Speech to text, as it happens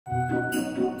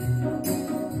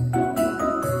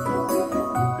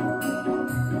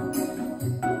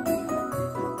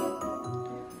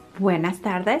Buenas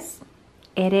tardes.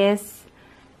 It is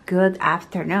good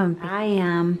afternoon. I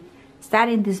am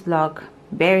starting this vlog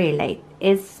very late.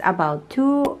 It's about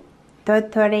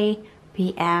 2:30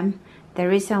 p.m. The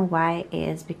reason why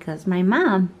is because my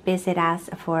mom visited us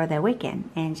for the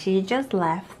weekend and she just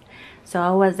left, so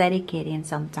I was dedicating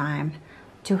some time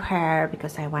to her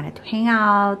because I wanted to hang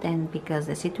out, and because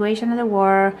the situation of the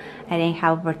world, I didn't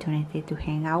have opportunity to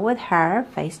hang out with her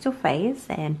face to face,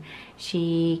 and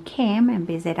she came and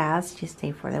visited us. She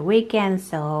stayed for the weekend,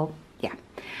 so yeah,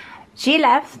 she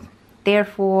left.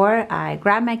 Therefore, I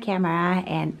grabbed my camera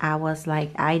and I was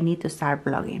like, I need to start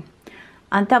vlogging.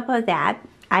 On top of that,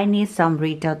 I need some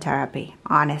retail therapy,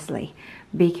 honestly,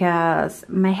 because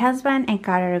my husband and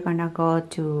Carter are gonna go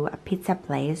to a pizza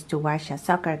place to watch a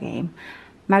soccer game.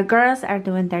 My girls are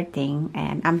doing their thing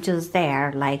and I'm just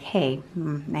there like, hey,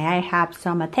 may I have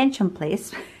some attention,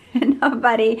 please?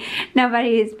 nobody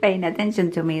is paying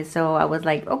attention to me, so I was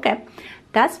like, okay,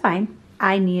 that's fine.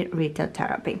 I need retail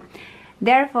therapy.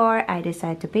 Therefore, I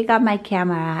decided to pick up my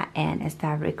camera and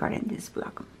start recording this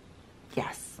vlog.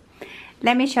 Yes.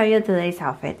 Let me show you today's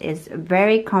outfit. It's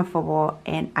very comfortable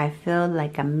and I feel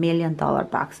like $1 million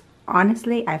box.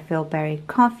 Honestly, I feel very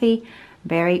comfy,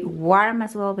 very warm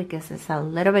as well, because it's a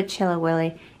little bit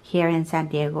chilly. Here in San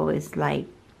Diego it's like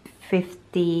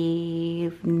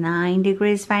 59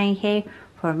 degrees Fahrenheit.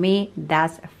 For me,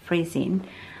 that's freezing.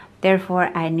 Therefore,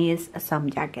 I need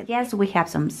some jacket. Yes, we have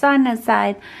some sun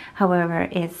outside. However,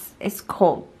 it's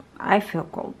cold. I feel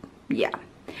cold. Yeah.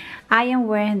 I am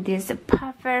wearing this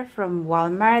puffer from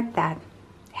Walmart that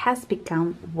has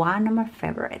become one of my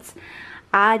favorites.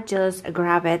 I just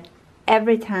grab it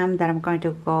every time that I'm going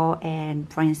to go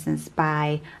and, for instance,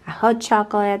 buy a hot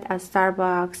chocolate at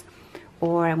Starbucks,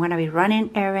 or I'm going to be running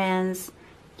errands.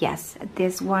 Yes,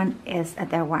 this one is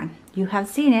the one. You have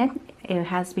seen it. It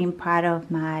has been part of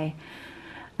my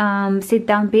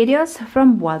sit-down videos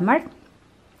from Walmart.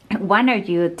 One of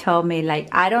you told me, like,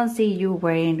 I don't see you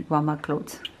wearing Walmart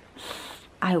clothes.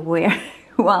 I wear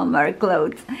Walmart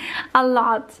clothes a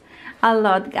lot,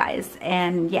 guys.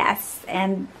 And yes,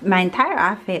 and my entire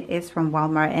outfit is from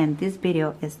Walmart, and this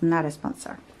video is not a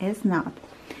sponsor. It's not.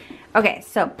 Okay,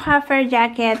 so puffer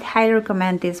jacket, highly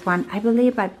recommend this one. I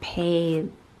believe I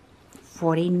paid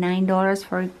 $49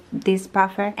 for this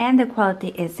puffer, and the quality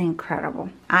is incredible.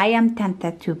 I am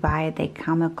tempted to buy the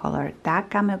camel color.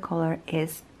 That camel color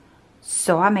is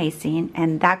so amazing,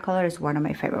 and that color is one of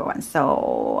my favorite ones.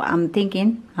 So I'm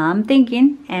thinking,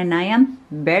 and I am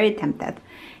very tempted.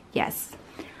 Yes,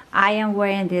 I am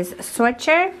wearing this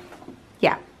sweatshirt.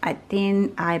 Yeah, I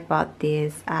think I bought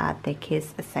this at the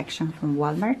kids section from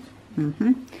Walmart.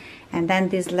 And then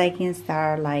these leggings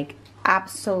are like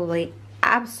absolutely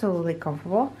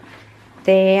comfortable.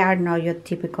 They are not your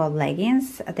typical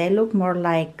leggings. They look more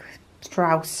like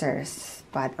trousers,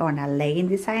 but on a legging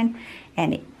design,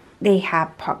 and they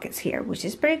have pockets here, which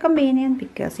is pretty convenient,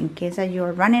 because in case that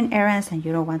you're running errands and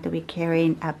you don't want to be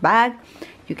carrying a bag,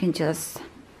 you can just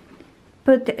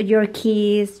put your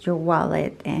keys, your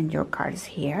wallet, and your cards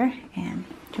here, and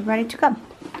you're ready to go.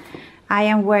 I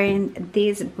am wearing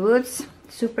these boots,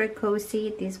 super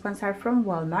cozy. These ones are from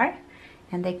Walmart,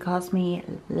 and they cost me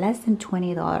less than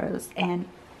 $20, and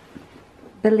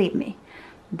believe me,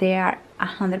 they are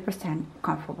 100%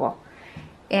 comfortable.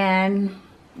 And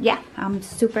yeah, I'm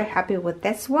super happy with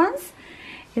these ones.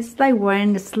 It's like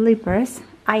wearing the slippers.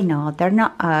 I know they're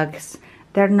not Uggs,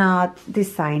 they're not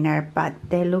designer, but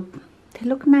they look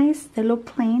nice, they look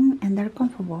clean, and they're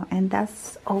comfortable, and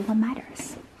that's all that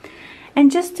matters.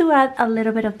 And just to add a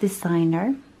little bit of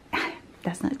designer,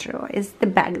 that's not true, it's the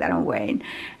bag that I'm wearing.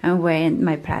 I'm wearing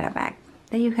my Prada bag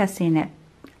that you have seen it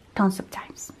tons of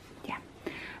times. Yeah,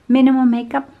 minimal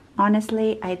makeup.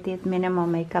 Honestly, I did minimal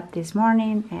makeup this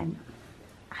morning, and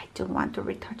I don't want to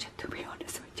retouch it, to be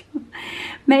honest with you.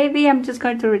 Maybe I'm just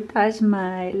going to retouch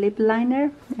my lip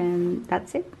liner, and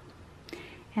that's it.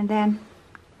 And then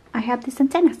I have these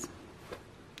antennas.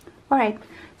 Alright,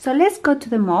 so let's go to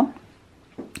the mall.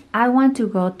 I want to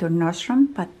go to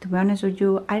Nordstrom, but to be honest with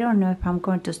you, I don't know if I'm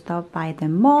going to stop by the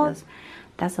mall, because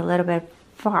that's a little bit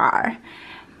far.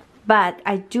 But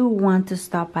I do want to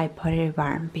stop by Pottery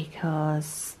Barn,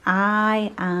 because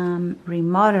I am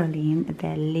remodeling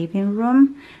the living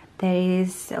room. There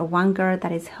is one girl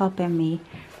that is helping me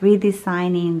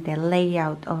redesigning the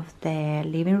layout of the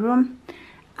living room.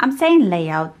 I'm saying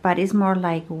layout, but it's more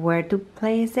like where to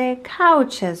place the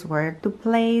couches, where to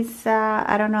place,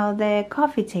 I don't know, the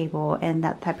coffee table and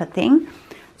that type of thing.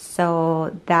 So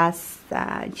that's,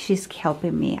 she's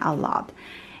helping me a lot.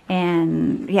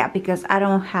 And yeah, because I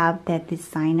don't have the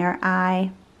designer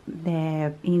eye,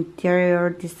 the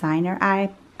interior designer eye,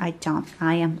 I don't.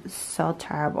 I am so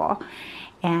terrible.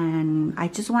 And I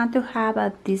just want to have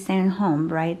a decent home,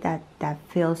 right? That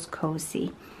feels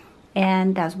cozy.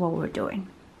 And that's what we're doing.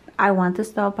 I want to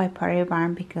stop by Pottery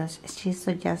Barn because she's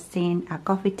suggesting a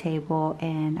coffee table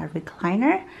and a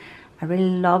recliner. I really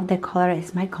love the color.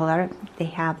 It's my color. They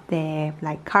have the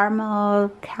like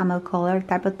caramel, camel color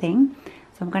type of thing.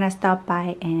 So I'm gonna stop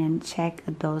by and check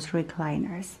those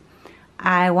recliners.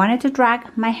 I wanted to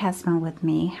drag my husband with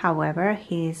me. However,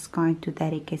 he's going to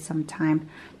dedicate some time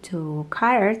to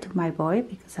Carter, to my boy,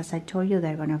 because as I told you,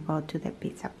 they're gonna go to the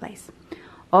pizza place.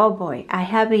 Oh boy, I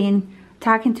have been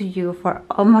talking to you for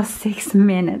almost 6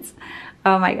 minutes.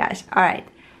 Oh my gosh. All right,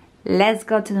 let's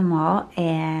go to the mall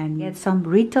and get some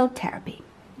retail therapy.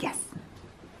 Yes.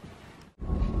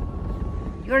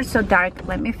 You're so dark.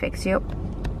 Let me fix you.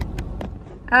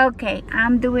 Okay,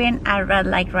 I'm doing a red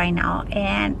light right now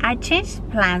and I changed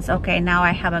plans. Okay, now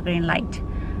I have a green light.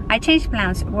 I changed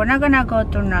plans. We're not gonna go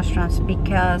to Nordstrom's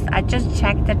because I just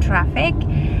checked the traffic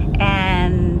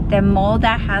and the mall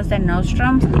that has the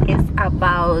Nordstrom's is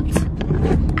about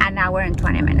an hour and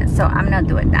 20 minutes, so I'm not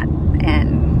doing that.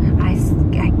 And I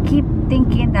keep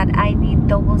thinking that I need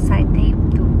double side tape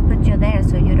to put you there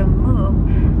so you don't move.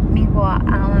 Meanwhile,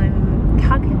 I'm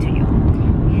talking to you.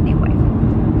 Anyway,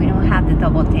 we don't have the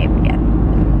double tape yet.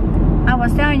 I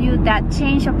was telling you that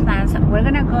change of plans. We're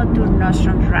gonna go to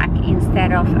Nordstrom's Rack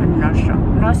instead of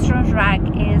Nordstrom. Nordstrom's Rack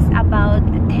is about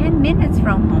 10 minutes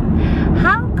from home.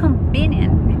 How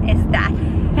convenient is that?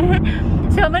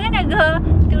 So we're gonna go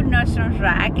to Nordstrom's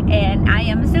Rack and I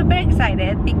am super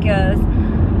excited because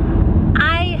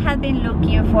I have been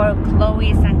looking for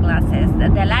Chloe sunglasses.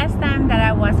 The last time that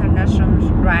I was on Nordstrom's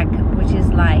Rack, which is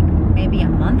like maybe a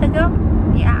month ago,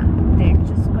 yeah, they're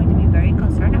just going to be very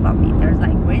concerned about me. There's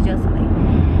like religiously.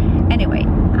 Anyway,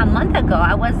 a month ago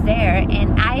I was there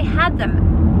and I had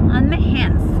them on my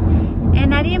hands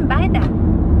and I didn't buy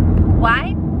them.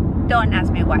 Why? Don't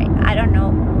ask me why. I don't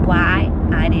know why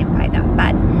I didn't buy them,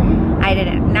 but I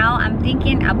didn't. Now I'm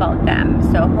thinking about them,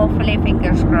 so hopefully,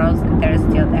 fingers crossed, they're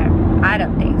still there. I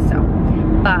don't think so,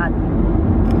 but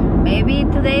maybe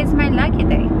today is my lucky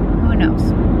day. Who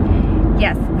knows?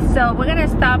 Yes, so we're gonna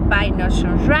stop by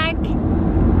Nordstrom's Rack.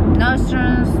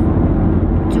 Nordstrom's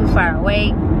too far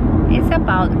away. It's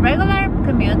about regular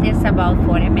commute is about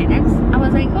 40 minutes. I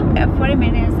was like, okay, 40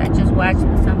 minutes. I just watched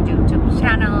some YouTube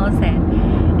channels and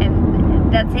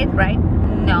that's it, right?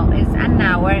 No, it's an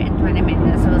hour and 20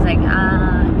 minutes. I was like,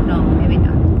 no, maybe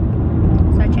not.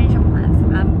 So I changed of plans.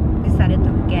 I decided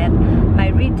to get my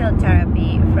retail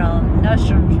therapy from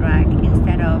Nordstrom's Rack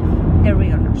instead of the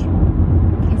real Nordstrom.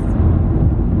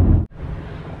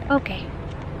 Yes. Okay.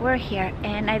 We're here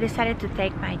and I decided to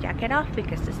take my jacket off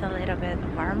because it's a little bit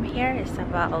warm here. It's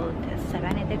about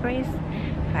 70 degrees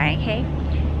Fahrenheit.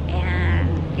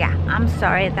 And yeah, I'm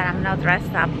sorry that I'm not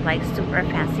dressed up like super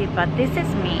fancy, but this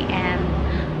is me and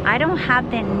I don't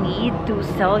have the need to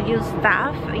sell you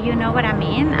stuff. You know what I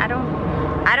mean? I don't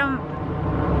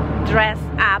dress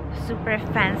up super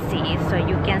fancy so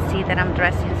you can see that I'm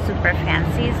dressing super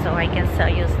fancy so I can sell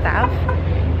you stuff.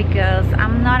 Because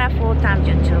I'm not a full-time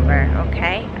YouTuber,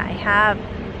 okay? I have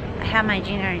my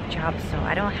engineering job, so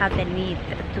I don't have the need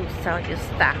to sell you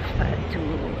stuff to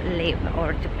live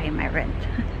or to pay my rent.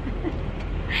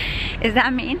 Is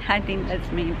that mean? I think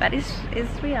that's mean, but it's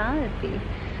reality.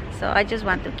 So I just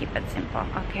want to keep it simple,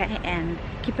 okay? And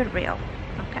keep it real,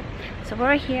 okay? So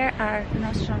we're here at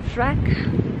Nordstrom's Rack,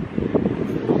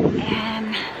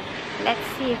 and let's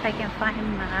see if I can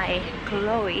find my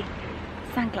Chloe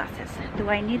sunglasses. Do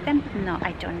I need them? No,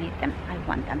 I don't need them. I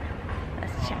want them.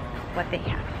 Let's check what they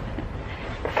have.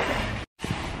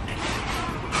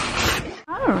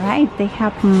 All right, they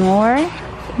have more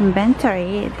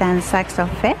inventory than Saks on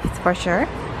Fifth for sure.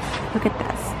 Look at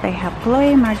this. They have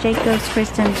Chloe, Marc Jacobs,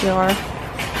 Christian Dior,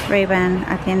 Ray-Ban.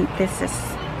 I think this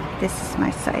is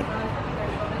my side.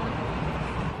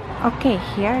 Okay,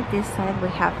 here this side we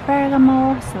have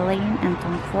Bergamo, Celine, and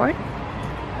Tom Ford.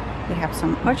 We have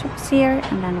some options here,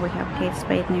 and then we have Kate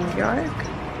Spade New York.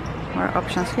 More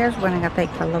options here, so we're gonna take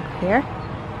a look here.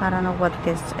 I don't know what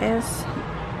this is.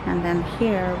 And then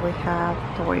here we have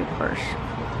Tory Burch.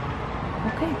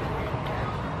 Okay,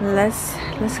 let's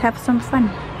have some fun.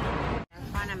 I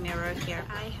found a mirror here.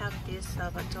 I have this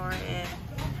Salvatore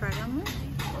Ferragamo.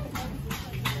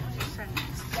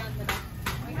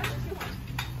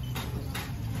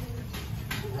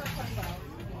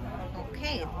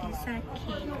 Okay, these are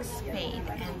Kate Spade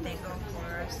and they go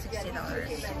for $60.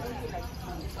 These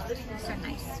are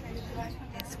nice.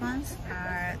 These ones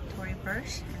are Tory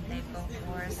Burch and they go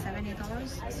for $70,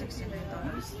 $69.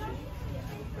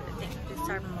 I think these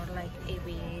are more like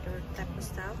aviator type of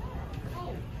stuff.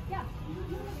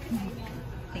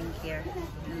 Thing here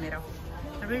in the middle.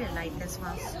 I really like these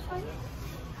ones.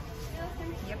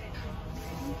 Yep.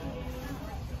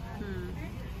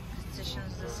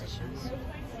 Decisions.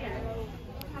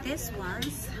 These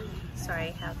ones, sorry,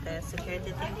 I have the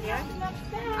security thing here,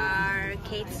 are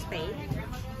Kate Spade.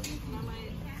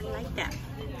 I like that.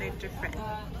 They're different.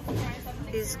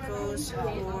 This goes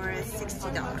for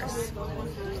 $60.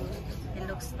 It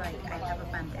looks like I have a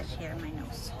bandage here on my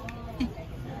nose. I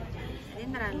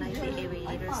think that I like the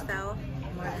aviator style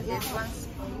more than these ones,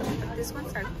 but these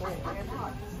ones are cool.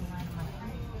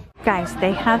 Guys,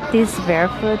 they have these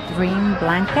barefoot dream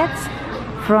blankets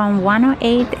from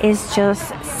 108 is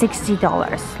just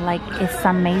 $60. Like, it's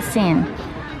amazing.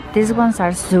 These ones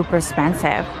are super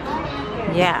expensive.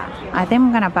 Yeah, I think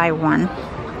I'm gonna buy one.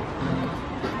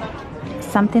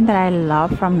 Something that I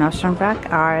love from Nordstrom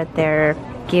are their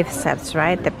gift sets,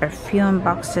 right? The perfume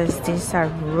boxes. These are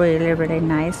really, really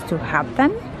nice to have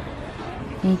them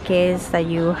in case that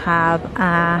you have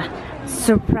a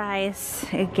surprise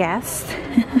guest.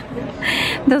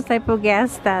 Those type of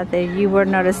guests that you were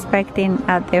not expecting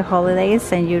at the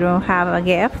holidays and you don't have a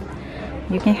gift.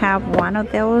 You can have one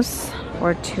of those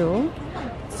or two,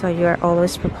 so you're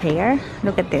always prepared.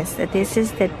 Look at this. This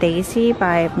is the Daisy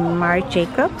by Marc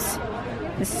Jacobs.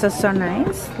 It's so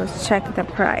nice. Let's check the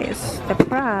price. The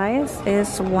price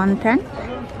is $110.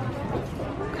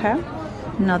 Okay,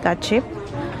 not that cheap.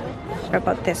 What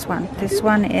about this one? This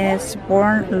one is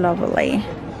Born Lovely.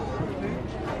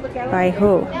 By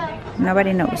who?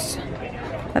 Nobody knows.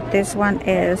 But this one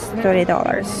is $30.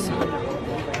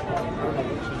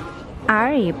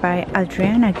 Ari by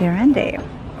Adriana Grande.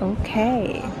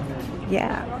 Okay.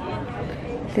 Yeah.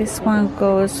 This one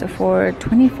goes for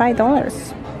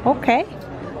 $25. Okay.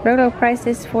 Regular price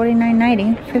is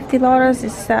 $49.90. $50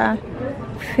 is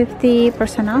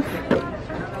 50% off.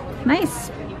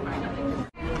 Nice.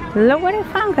 Look what I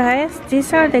found, guys.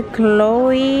 These are the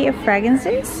Chloe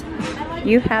fragrances.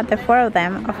 You have the 4 of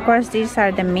them. Of course, these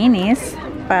are the minis,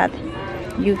 but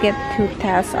you get to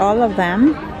test all of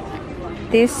them.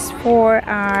 These 4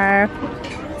 are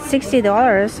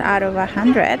 $60 out of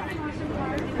 100.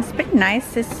 It's pretty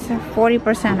nice. It's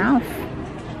 40% off.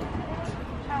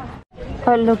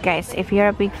 Oh, look, guys, if you're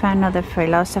a big fan of the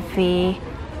Philosophy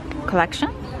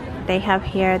collection, they have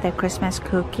here the Christmas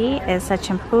cookie. It's a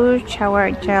shampoo,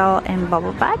 shower gel, and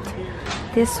bubble bath.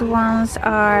 These ones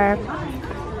are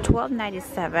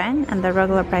 $12.97 and the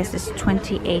regular price is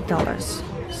 $28.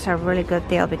 It's a really good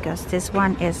deal because this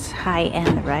one is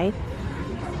high-end, right?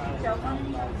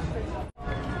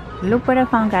 Look what I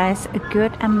found, guys. A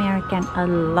Good American. I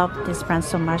love this brand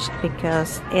so much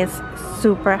because it's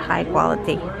super high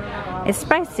quality. It's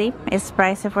pricey. It's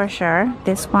pricey for sure.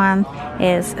 This one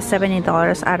is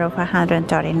 $70 out of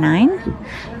 139.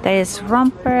 There is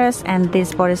rompers and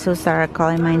these bodysuits that are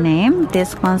calling my name.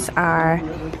 These ones are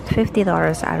 $50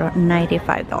 out of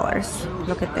 $95.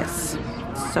 Look at this.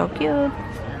 So cute.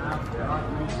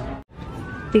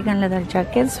 Vegan leather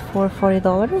jackets for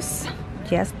 $40.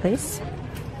 Yes, please.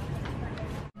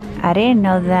 I didn't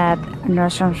know that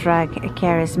Nordstrom's Rack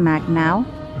carries MAC now.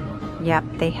 Yep,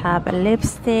 they have a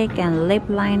lipstick and lip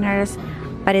liners,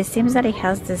 but it seems that it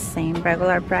has the same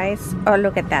regular price. Oh,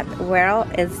 look at that. Well,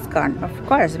 it's gone, of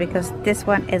course, because this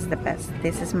one is the best.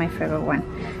 This is my favorite one.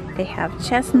 They have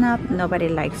chestnut. Nobody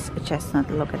likes chestnut.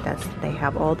 Look at that. They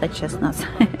have all the chestnuts.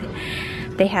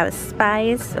 They have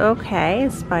spice. Okay,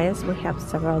 spice. We have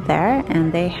several there.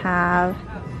 And they have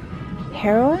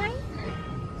heroin.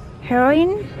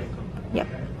 Yep.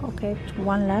 Okay,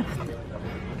 one left.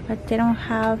 But they don't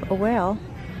have a well.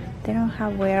 They don't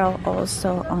have well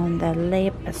also on the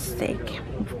lipstick.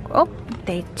 Oh,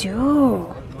 they do.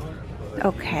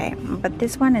 Okay, but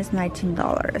this one is $19.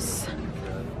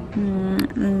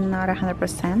 Not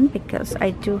 100% because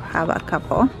I do have a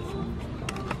couple.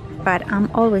 But I'm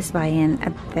always buying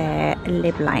the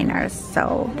lip liners,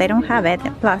 so they don't have it.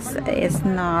 Plus, it's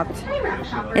not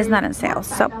on sale,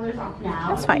 so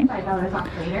that's fine.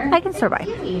 I can survive.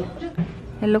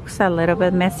 It looks a little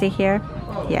bit messy here.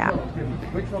 Yeah.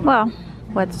 Well,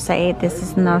 what to say? This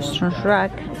is Nordstrom's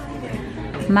Rack.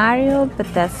 Mario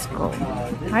Badescu.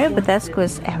 Mario Badescu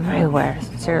is everywhere.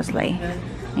 Seriously.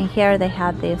 And here they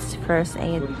have this First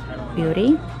Aid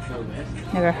Beauty.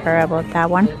 Never heard about that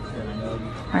one.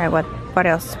 Alright, what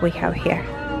else we have here?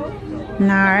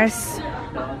 NARS,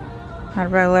 a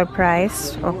regular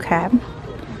price, okay.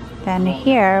 Then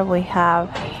here we have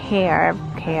hair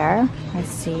care. I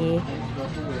see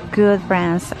good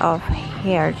brands of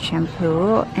hair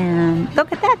shampoo, and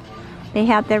look at that, they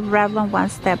have the Revlon One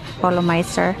Step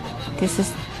Volumizer. This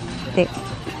is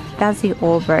that's the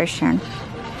old version.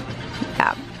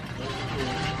 Yeah.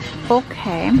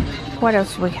 Okay, what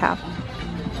else we have?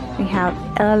 We have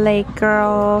LA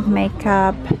Girl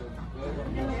makeup.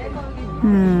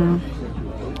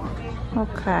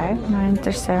 Okay, not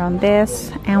interested on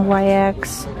this.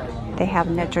 NYX. They have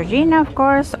Neutrogena, of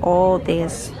course. All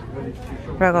these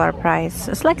regular price.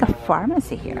 It's like a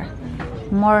pharmacy here.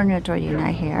 More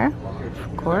Neutrogena here,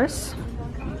 of course.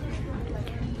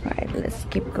 Right, let's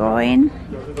keep going.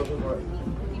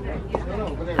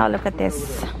 Oh, look at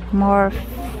this. More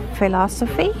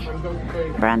Philosophy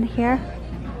brand here.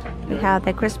 We have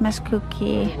the Christmas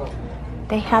cookie.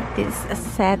 They have these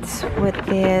sets with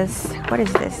this, what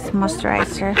is this?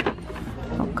 Moisturizer.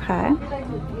 Okay.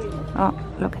 Oh,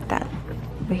 look at that.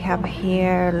 We have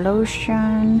here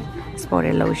lotion. It's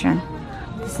body lotion.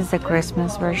 This is the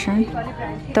Christmas version.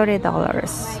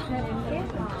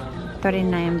 $30.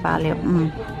 39 value.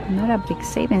 Not a big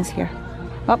savings here.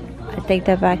 Oh, I take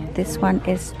that back. This one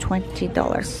is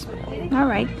 $20. All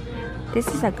right. This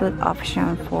is a good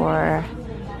option for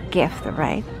gift,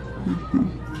 right?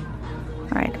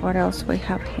 All right, what else we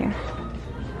have here?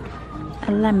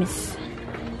 Let me see.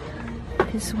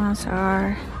 These ones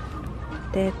are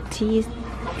the tea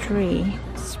tree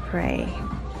spray.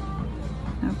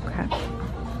 Okay.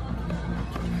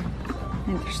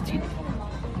 Interesting.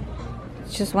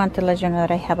 Just want to let you know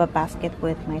that I have a basket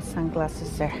with my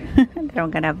sunglasses there that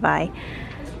I'm gonna buy.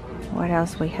 What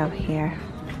else we have here?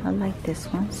 I like these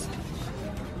ones.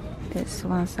 These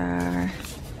ones are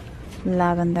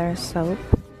lavender soap.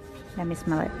 Let me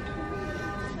smell it.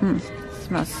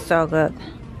 Smells so good.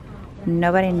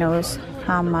 Nobody knows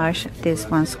how much these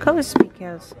ones cost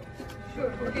because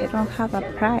they don't have a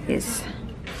price.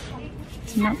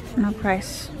 No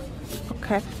price.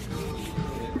 Okay.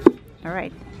 All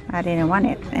right. I didn't want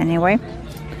it anyway.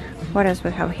 What else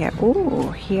we have here?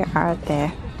 Ooh, here are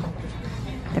the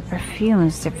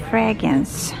perfumes, the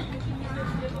fragrance.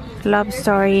 Love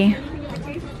Story,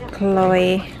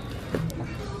 Chloe.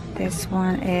 This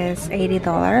one is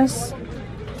 $80.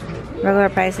 Regular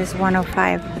price is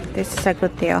 $105. This is a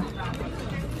good deal.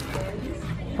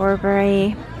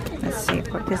 Burberry. Let's see.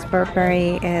 This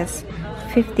Burberry is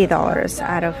 $50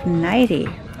 out of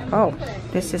 $90. Oh,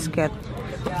 this is good.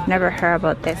 Never heard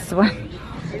about this one.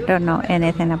 Don't know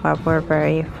anything about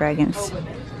Burberry fragrance.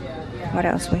 What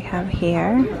else we have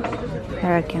here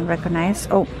that I can recognize?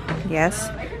 Oh, yes.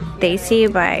 Daisy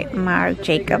by Marc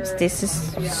Jacobs. This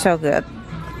is so good.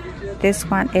 This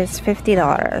one is $50.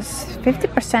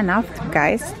 50% off,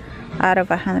 guys, out of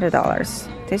 $100.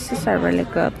 This is a really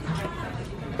good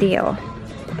deal.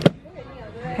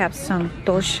 We have some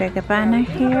Dolce & Gabbana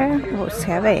here. Oh, it's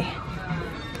heavy.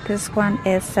 This one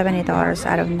is $70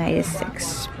 out of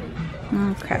 $96.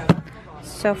 Okay.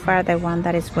 So far, the one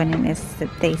that is winning is the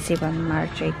Daisy by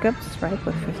Marc Jacobs, right,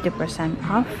 with 50%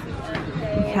 off.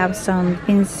 We have some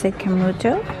Vince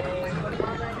Camuto.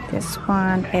 This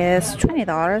one is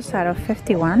 $20 out of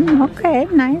 $51. Okay,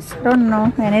 nice. I don't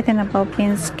know anything about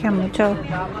Vince Camuto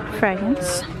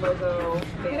fragrance.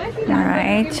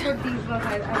 Alright.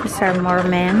 These are more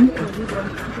men.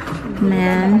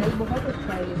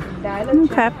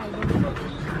 Okay.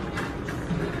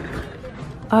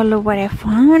 Oh, look what I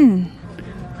found.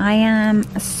 I am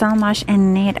so much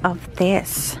in need of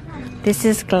this. This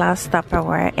is glass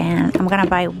Tupperware, and I'm gonna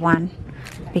buy one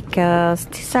because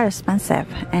these are expensive,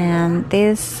 and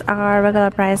these are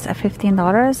regular price at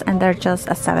 $15 and they're just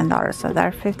at $7, so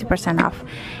they're 50% off,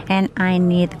 and I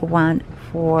need one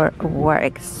for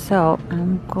work, so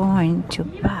I'm going to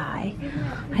buy,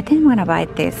 I think I'm gonna buy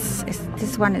this.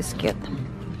 This one is cute.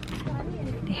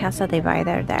 It has a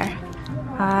divider there.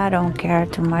 I don't care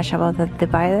too much about the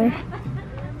divider,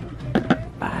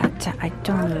 but I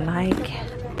don't like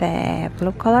the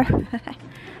blue color.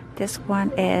 This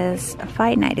one is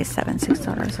 $5.97,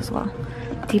 $6 as well.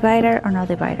 Divider or no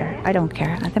divider, I don't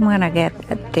care. I think I'm gonna get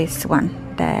this one,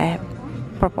 the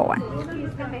purple one.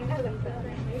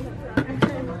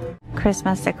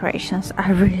 Christmas decorations,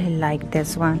 I really like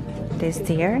this one this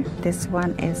year. This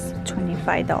one is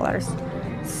 $25.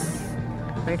 It's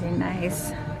really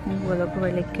nice. It will look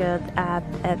really good at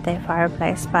the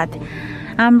fireplace, but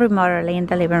I'm remodeling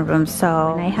the living room,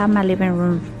 so when I have my living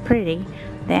room pretty,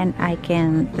 then I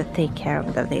can take care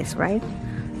of this, right?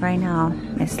 Right now,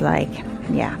 it's like,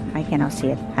 yeah, I cannot see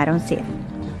it. I don't see it.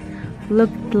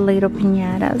 Look, the little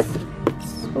piñatas.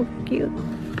 So cute.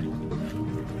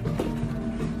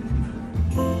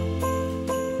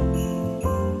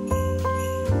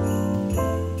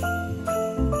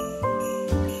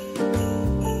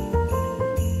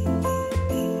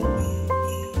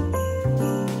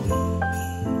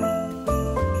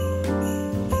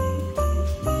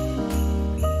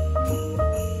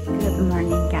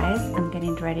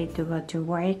 ready to go to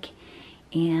work,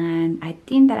 and I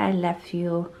think that I left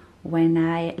you when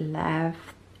I left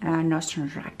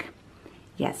Nordstrom rack.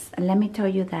 Yes, let me tell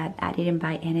you that I didn't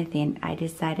buy anything. I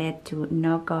decided to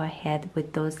not go ahead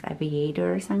with those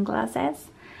aviator sunglasses.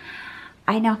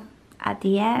 I know at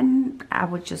the end I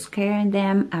was just carrying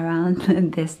them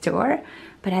around the store,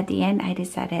 but at the end I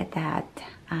decided that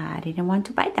I didn't want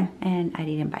to buy them, and I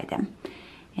didn't buy them,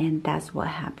 and that's what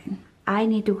happened. I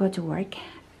need to go to work.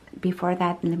 Before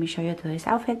that, let me show you today's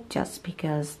outfit, just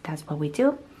because that's what we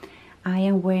do. I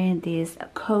am wearing this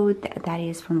coat that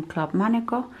is from Club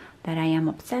Monaco, that I am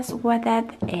obsessed with it,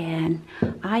 and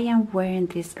I am wearing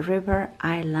this River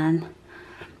Island.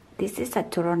 This is a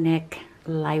turtleneck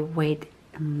lightweight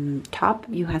top.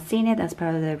 You have seen it as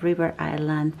part of the River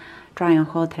Island try on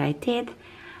haul that I did.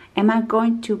 Am I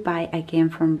going to buy again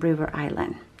from River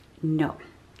Island? No,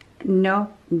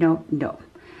 no, no, no.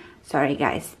 Sorry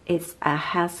guys, it's a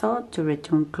hassle to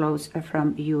return clothes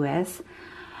from US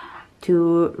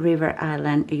to River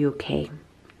Island, UK.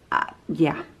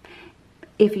 Yeah,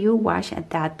 if you watch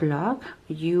that vlog,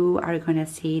 you are gonna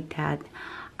see that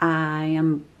I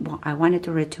wanted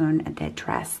to return the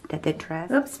dress.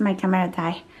 Oops, my camera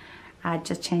died. I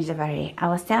just changed the battery. I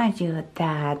was telling you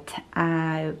that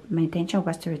my intention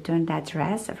was to return that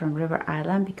dress from River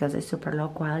Island because it's super low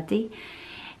quality,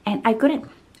 and I couldn't.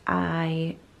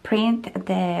 I print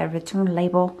the return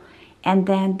label, and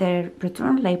then the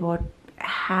return label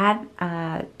had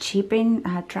a shipping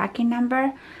tracking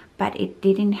number, but it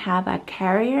didn't have a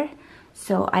carrier,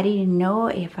 so I didn't know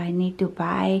if I need to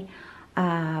buy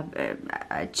a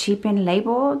shipping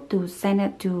label to send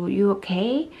it to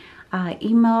UK.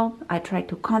 Email, I tried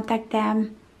to contact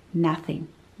them, nothing.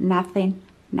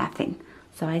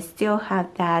 So I still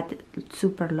have that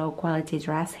super low quality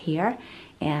dress here,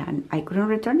 and I couldn't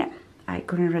return them.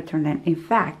 In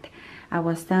fact, I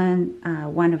was telling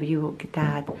one of you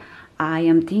that I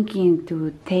am thinking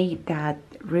to take that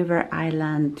River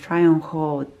Island try on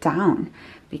haul down,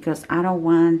 because I don't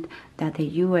want that the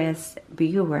US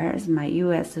viewers, my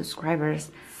US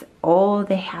subscribers, all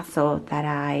the hassle that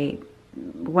I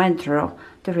went through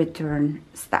to return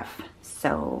stuff.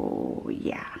 So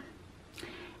yeah.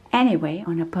 Anyway,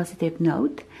 on a positive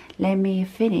note, let me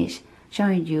finish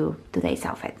showing you today's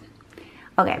outfit.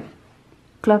 Okay,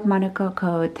 Club Monaco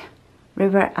coat,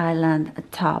 River Island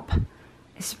top,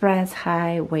 express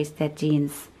high-waisted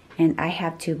jeans, and I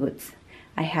have two boots.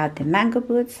 I have the mango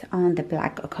boots on the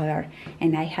black color,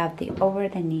 and I have the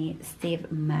over-the-knee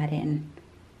Steve Madden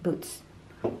boots.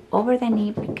 Over the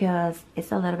knee because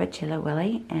it's a little bit chilly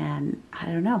willy, and I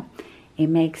don't know, it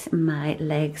makes my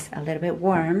legs a little bit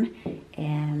warm,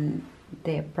 and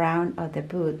the brown of the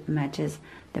boot matches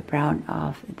the brown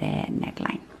of the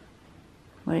neckline.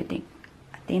 What do you think?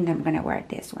 I think I'm gonna wear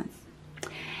these ones.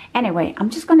 Anyway, I'm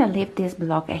just gonna leave this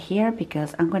vlog here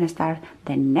because I'm gonna start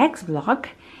the next vlog,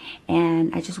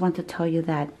 and I just want to tell you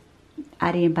that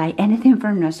I didn't buy anything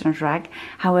from Nordstrom rack.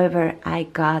 However, I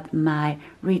got my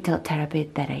retail therapy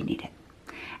that I needed.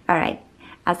 Alright,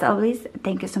 as always,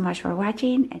 thank you so much for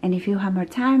watching, and if you have more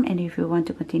time and if you want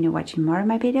to continue watching more of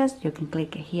my videos, you can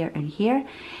click here and here,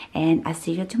 and I'll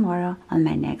see you tomorrow on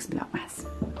my next VLOGMAS.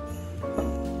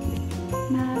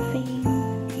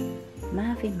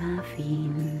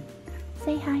 Muffin,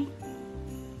 say hi.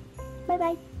 Bye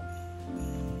bye.